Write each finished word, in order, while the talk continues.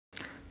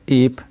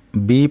if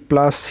b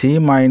plus c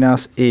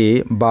minus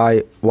a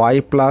by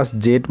y plus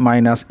z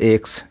minus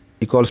x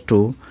equals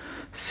to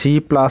c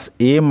plus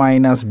a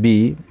minus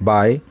b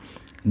by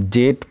z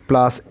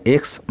plus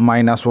x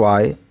minus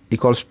y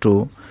equals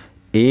to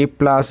a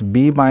plus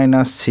b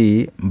minus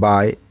c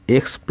by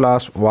x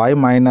plus y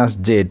minus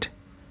z,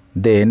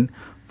 then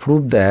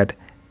prove that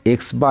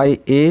x by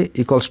a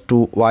equals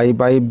to y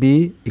by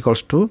b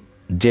equals to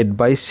z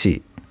by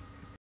c.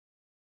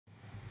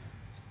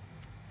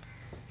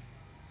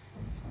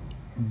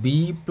 b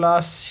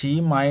plus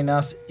c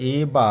minus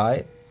a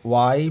by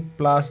y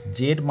plus z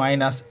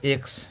minus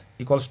x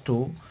equals to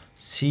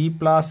c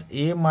plus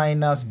a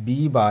minus b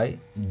by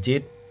z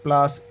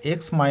plus x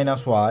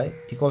minus y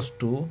equals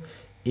to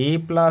a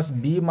plus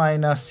b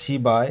minus c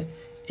by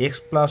x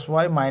plus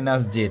y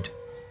minus z.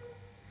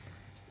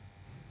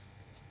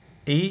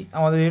 এই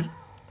আমাদের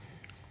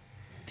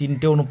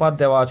তিনটে অনুপাত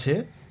দেওয়া আছে।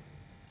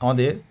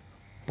 আমাদের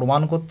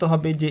প্রমাণ করতে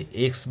হবে যে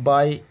x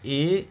by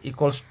a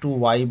equals to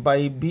y by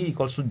b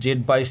equals to z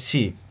by c।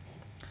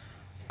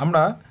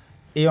 আমরা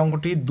এই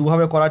অঙ্কটি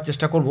দুভাবে করার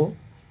চেষ্টা করব।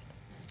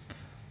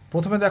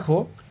 প্রথমে দেখো,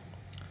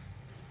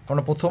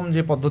 আমরা প্রথম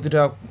যে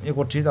পদ্ধতিটা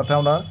করছি তাতে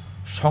আমরা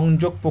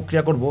সংযোগ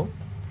প্রক্রিয়া করব।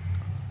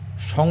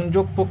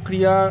 সংযোগ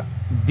প্রক্রিয়া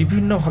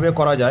বিভিন্নভাবে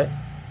করা যায়,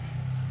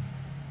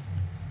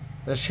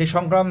 সেই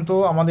সংক্রান্ত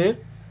আমাদের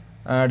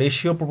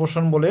রেশিও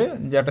প্রপোর্শন বলে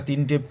যে একটা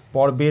তিনটে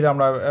পর্বের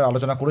আমরা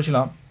আলোচনা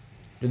করেছিলাম।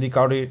 যদি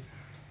কারোর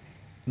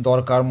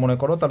দরকার মনে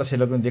করো তাহলে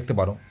সেটা কিন্তু দেখতে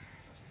পারো।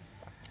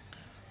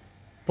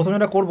 প্রথমে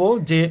এটা করব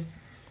যে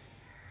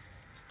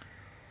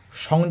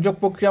সংযোগ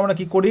প্রক্রিয়া আমরা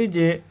কি করি,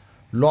 যে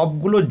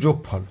লবগুলোর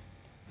যোগফল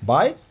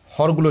বাই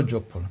হরগুলোর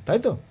যোগফল, তাই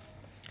তো?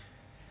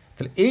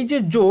 তাহলে এই যে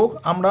যোগ,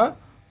 আমরা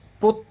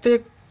প্রত্যেক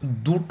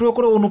দুটো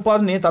করে অনুপাত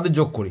নিয়ে তাদের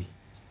যোগ করি।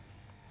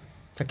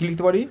 তা কী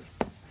লিখতে পারি?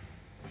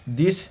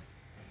 This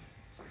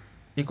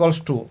equals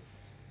to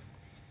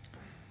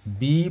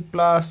b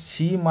plus c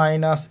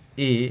minus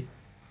a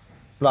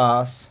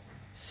plus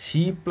c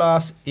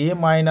plus a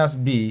minus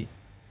b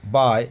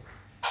by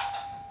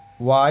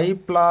y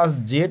plus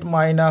z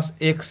minus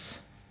x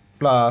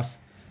plus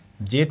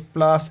z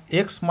plus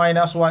x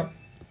minus y।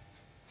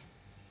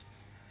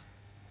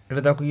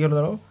 এটা দেখো কী হলো,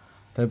 ধরো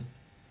তাই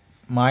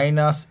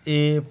মাইনাস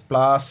এ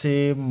প্লাস এ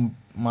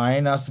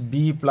মাইনাস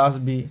বি প্লাস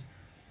বি,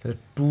 তাহলে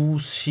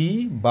 2c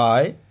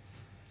by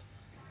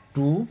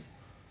 2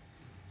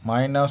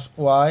 minus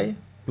Y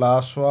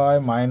plus Y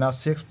minus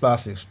x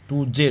plus x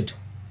 2z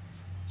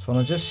সমান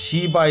হচ্ছে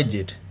C by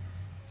Z.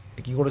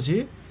 কী করেছি?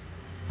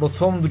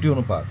 প্রথম দুটি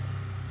অনুপাত,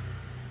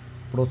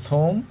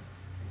 প্রথম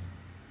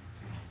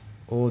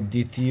ও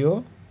দ্বিতীয়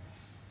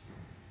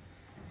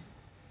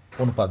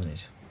অনুপাত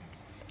নিয়েছে।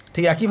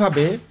 ঠিক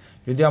একইভাবে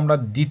যদি আমরা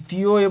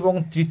দ্বিতীয় এবং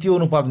তৃতীয়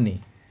অনুপাত নিই,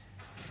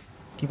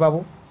 কী পাবো?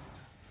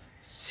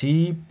 C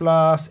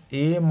plus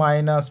A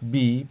minus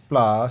B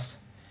plus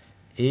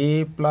a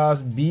plus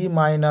b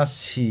minus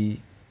c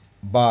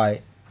by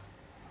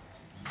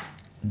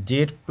z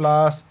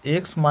plus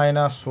x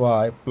minus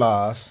y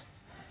plus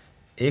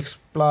x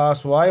plus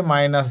y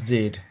minus z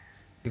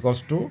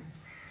equals to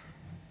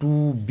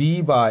 2b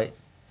by,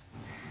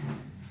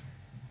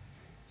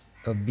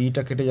 তো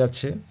bটা কেটে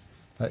যাচ্ছে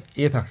আর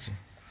a থাকছে,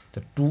 তো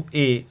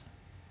 2a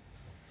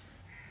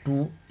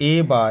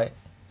by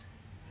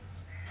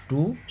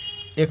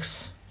 2x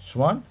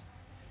সমান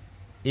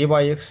a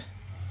by x।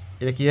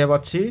 এটা কীভাবে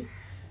পাচ্ছি?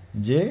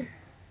 যে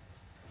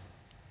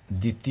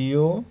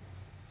দ্বিতীয়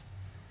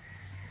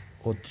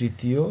ও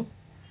তৃতীয়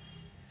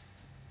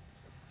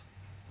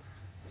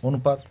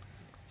অনুপাত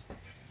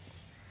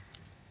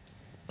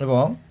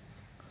এবং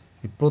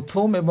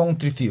প্রথম এবং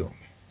তৃতীয়,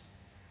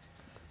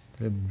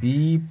 তাহলে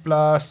B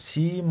plus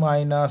C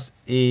minus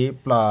A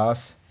plus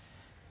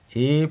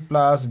A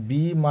plus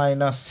B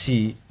minus C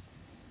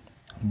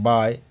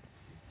by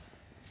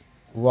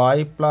Y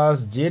plus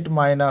Z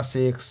minus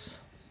x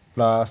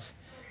plus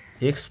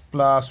x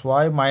plus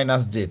Y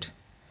minus Z.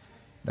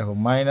 দেখো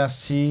minus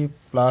C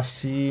plus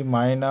C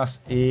minus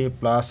এ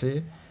প্লাস এ,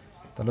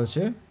 তাহলে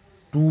হচ্ছে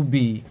 2b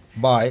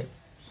by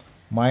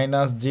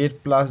minus Z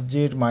plus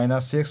Z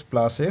minus x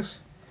plus x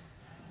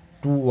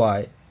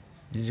 2y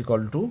is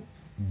equal to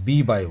B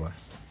by Y.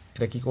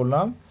 এটা কী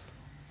করলাম?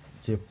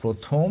 যে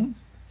প্রথম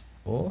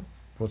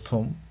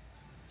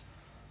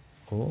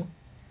ও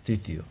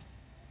তৃতীয়।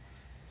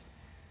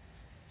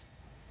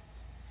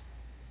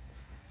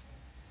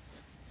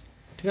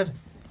 ঠিক আছে,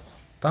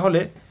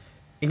 তাহলে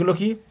এগুলো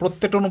কি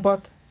প্রত্যেকটা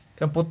অনুপাত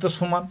এবং প্রত্যেক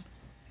সমান।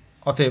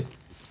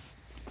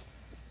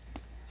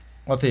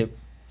 অতএব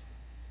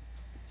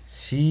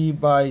C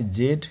by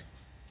Z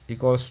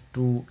equals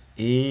to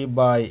A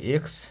by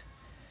x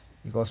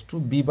equals to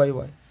B by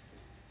Y.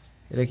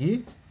 এটা কি?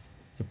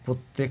 যে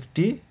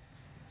প্রত্যেকটি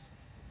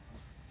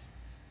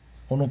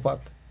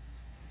অনুপাত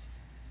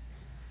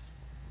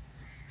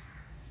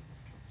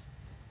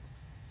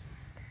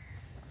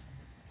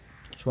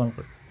সমান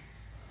করে।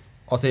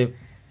 অতএব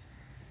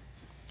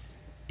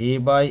a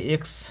by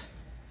x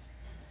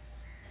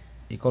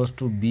equals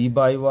to b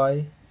by y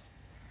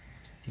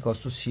equals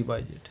to c by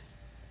z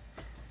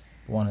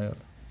প্রমাণ হয়ে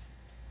গেল।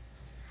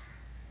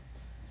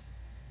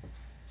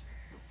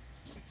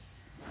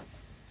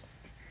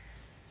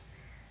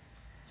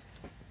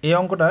 এই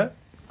অঙ্কটা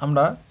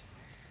আমরা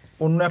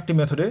অন্য একটি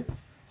মেথডে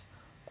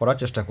করার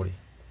চেষ্টা করি।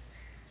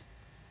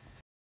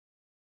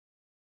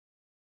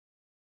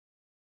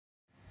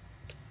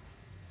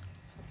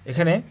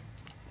 এখানে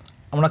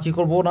আমরা কি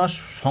করব না,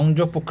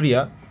 সংযোগ প্রক্রিয়া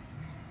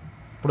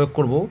প্রয়োগ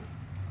করব,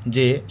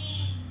 যে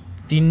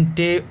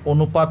তিনটে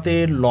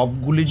অনুপাতের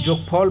লবগুলির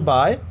যোগফল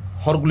বাই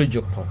হরগুলির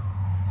যোগফল।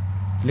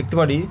 লিখতে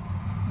পারি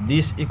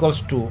this equals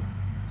to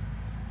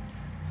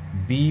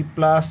b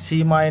 + c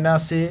 -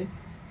 a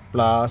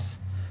plus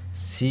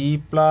c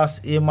 +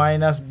 a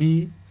 - b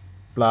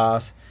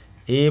plus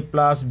a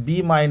 + b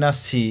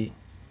 - c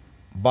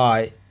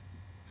by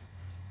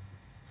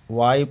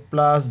y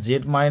 +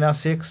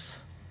 z-x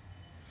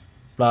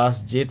plus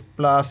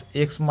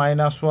z+x - y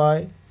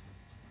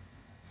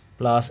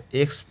plus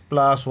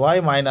x+y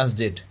 -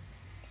 z।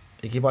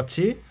 কি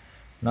পাচ্ছি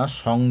না,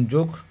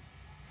 সংযোগ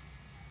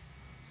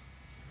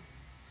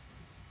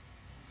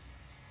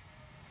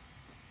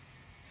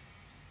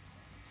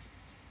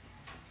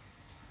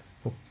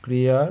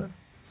প্রক্রিয়ার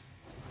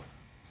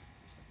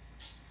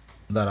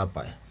দ্বারা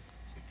পায়।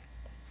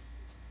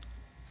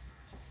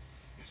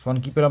 সমান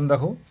কী পেলাম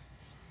দেখো,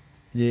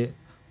 যে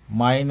 -a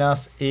 +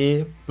 a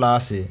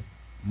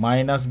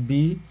 -b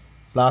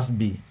 +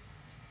 b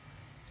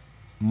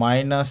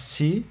 -c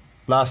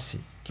 + c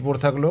কী পড়ে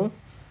থাকলো,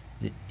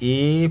 যে a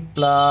 +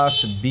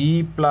 b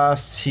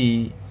 + c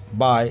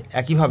বাই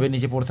একইভাবে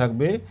নিচে পড়ে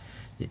থাকবে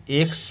যে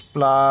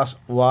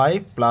x+y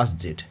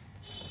 + z।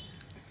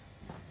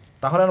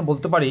 তাহলে আমরা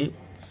বলতে পারি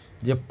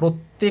যে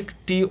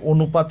প্রত্যেকটি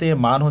অনুপাতের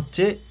মান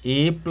হচ্ছে a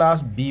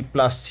 + b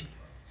 + c।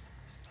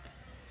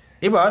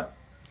 এবার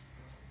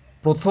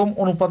প্রথম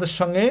অনুপাতের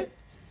সঙ্গে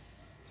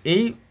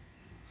এই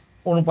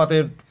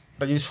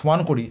অনুপাতেরটা যদি সমান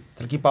করি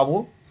তাহলে কি পাবো,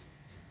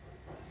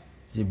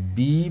 যে b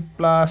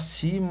 + c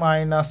 -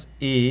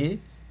 a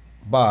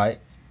by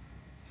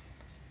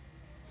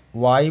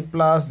y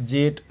 + z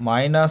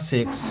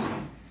 - x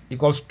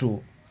equals to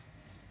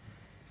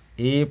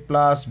a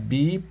 + b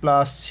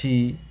 + c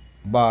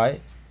by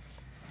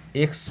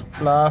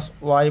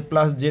x+y +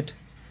 z।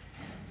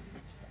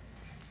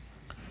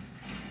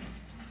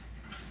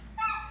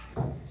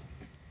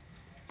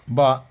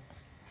 বা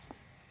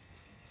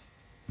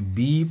b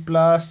 +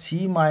 c -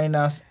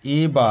 a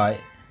by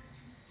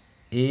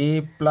a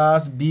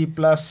 + b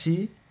 + c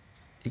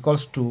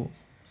equals to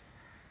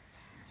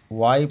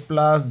y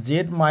 + z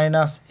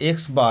 - x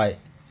by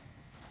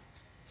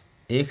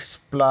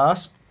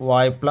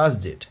x+y +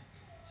 z।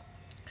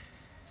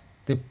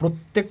 তো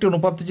প্রত্যেকটি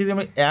অনুপাতে যদি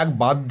আমি এক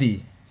বাদ দিই,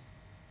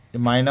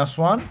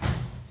 -1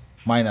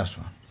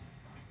 -1,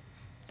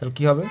 তাহলে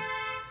কী হবে,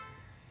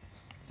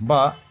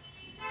 বা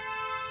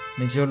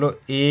নিচে হলো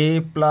a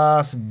 +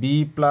 b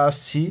 +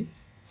 c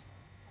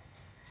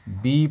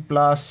b +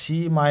 c - a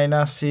 -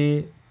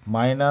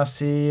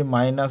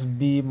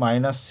 b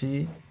 - c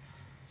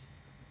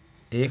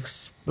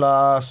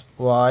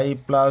x+y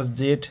 +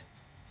 z।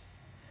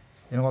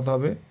 এর কত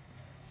হবে,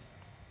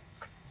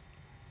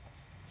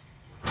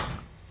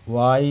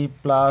 y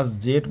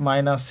 + z -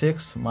 x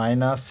 -y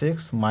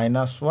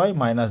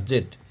 - z।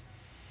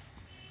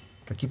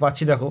 তা কী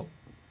পাচ্ছি দেখো,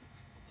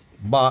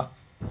 বা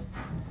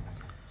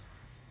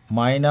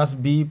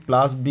 -b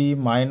 + b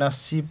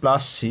 - c +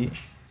 c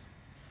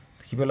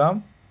কী পেলাম,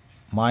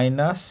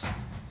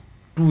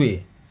 -2a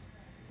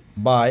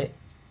by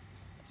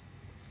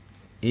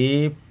a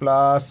 +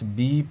 b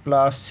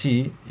 + c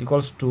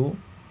equals to,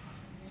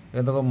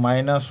 এখানে দেখো -y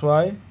 +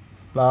 y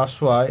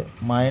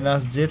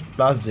 - z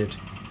 + z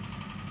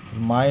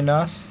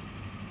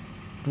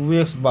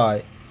 -2x by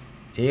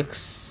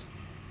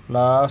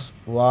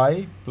x+y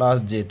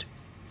 + z।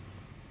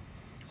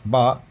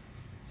 বা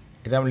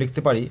এটা আমি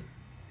লিখতে পারি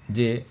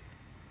যে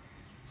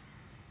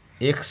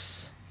x,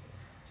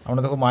 আমরা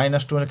দেখো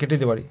 -2 কেটে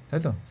দিতে পারি, তাই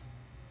তো,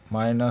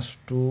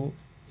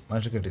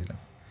 -2 কেটে দিলাম,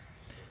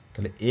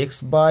 তাহলে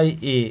x/a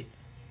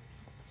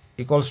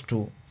equals to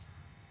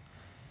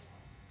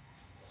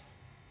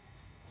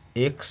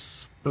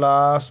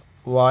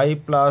x+y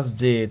 +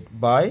 z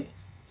by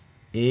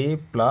a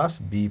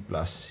 + b +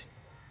 c।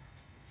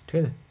 ঠিক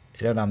আছে,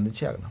 এটা নাম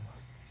দিচ্ছি 1 নম্বর।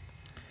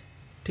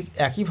 ঠিক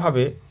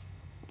একইভাবে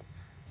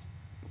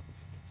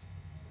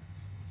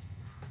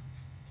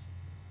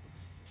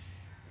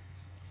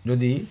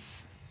যদি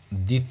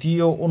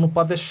দ্বিতীয়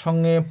অনুপাতের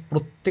সঙ্গে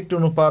প্রত্যেকটি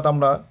অনুপাত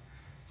আমরা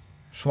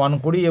সমান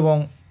করি এবং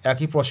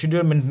একই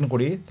প্রসিডিওর মেনটেন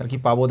করি, তাহলে কি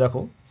পাবো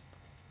দেখো,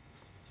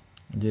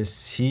 যে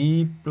c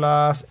 +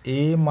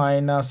 a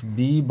 - b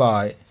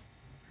by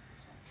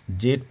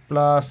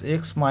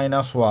z+x -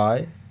 y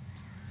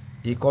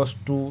equals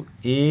to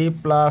a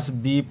 +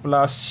 b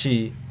 + c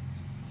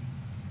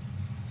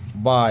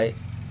by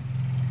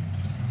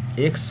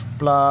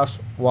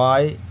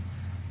x+y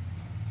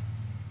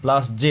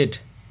 + z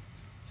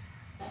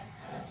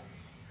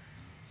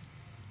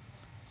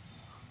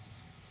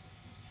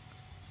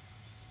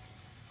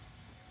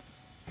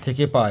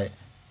থেকে পায়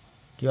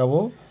কী পাবো,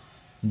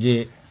 যে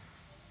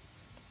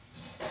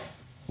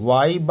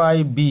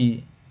y/b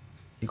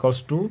equals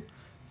to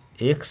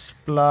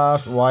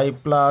x+y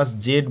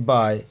 + z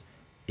by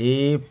a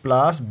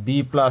 + b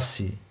 + c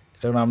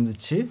এটার নাম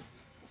দিচ্ছি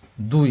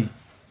 2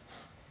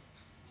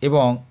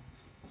 এবং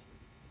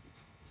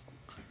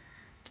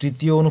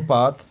তৃতীয়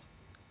অনুপাত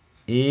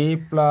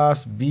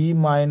a+b-c/x+y-z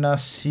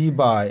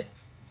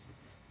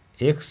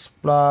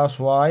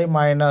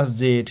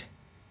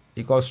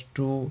equals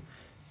to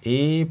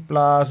a+b+c/y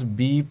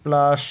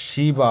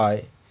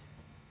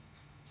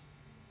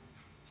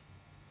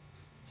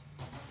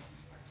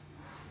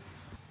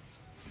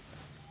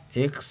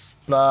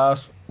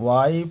x+y+z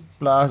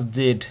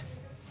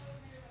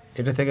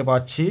এটা থেকে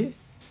পাচ্ছি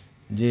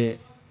যে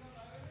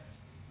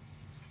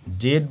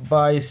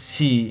z/c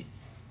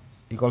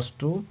equals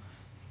to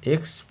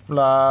x+y+z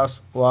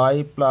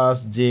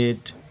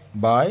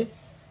by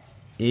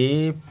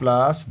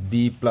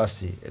a+b+c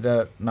এটা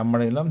নাম্বার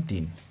নিলাম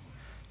 3।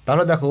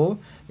 তাহলে দেখো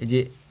এই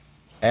যে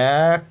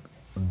 1,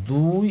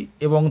 2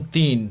 এবং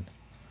 3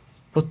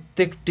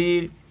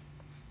 প্রত্যেকটির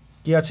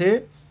কি আছে,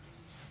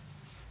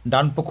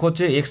 ডান পক্ষ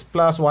হচ্ছে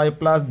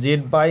x+y+z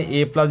by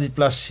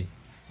a+b+c।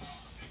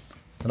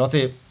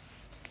 অতএব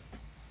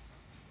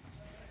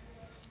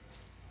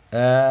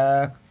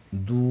 1,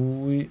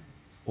 2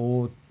 ও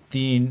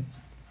 3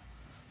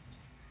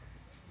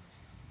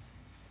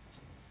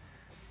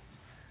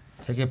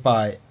 থেকে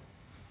পায়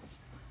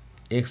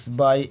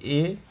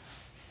x/a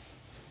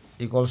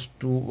equals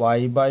to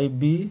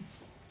y/b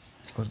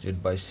equals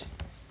z/c।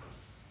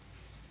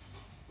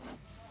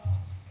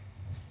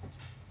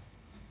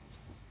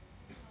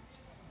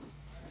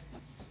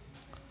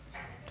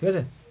 ঠিক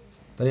আছে,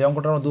 তাহলে এই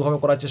অঙ্কটা আমরা দুভাবে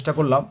করার চেষ্টা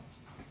করলাম।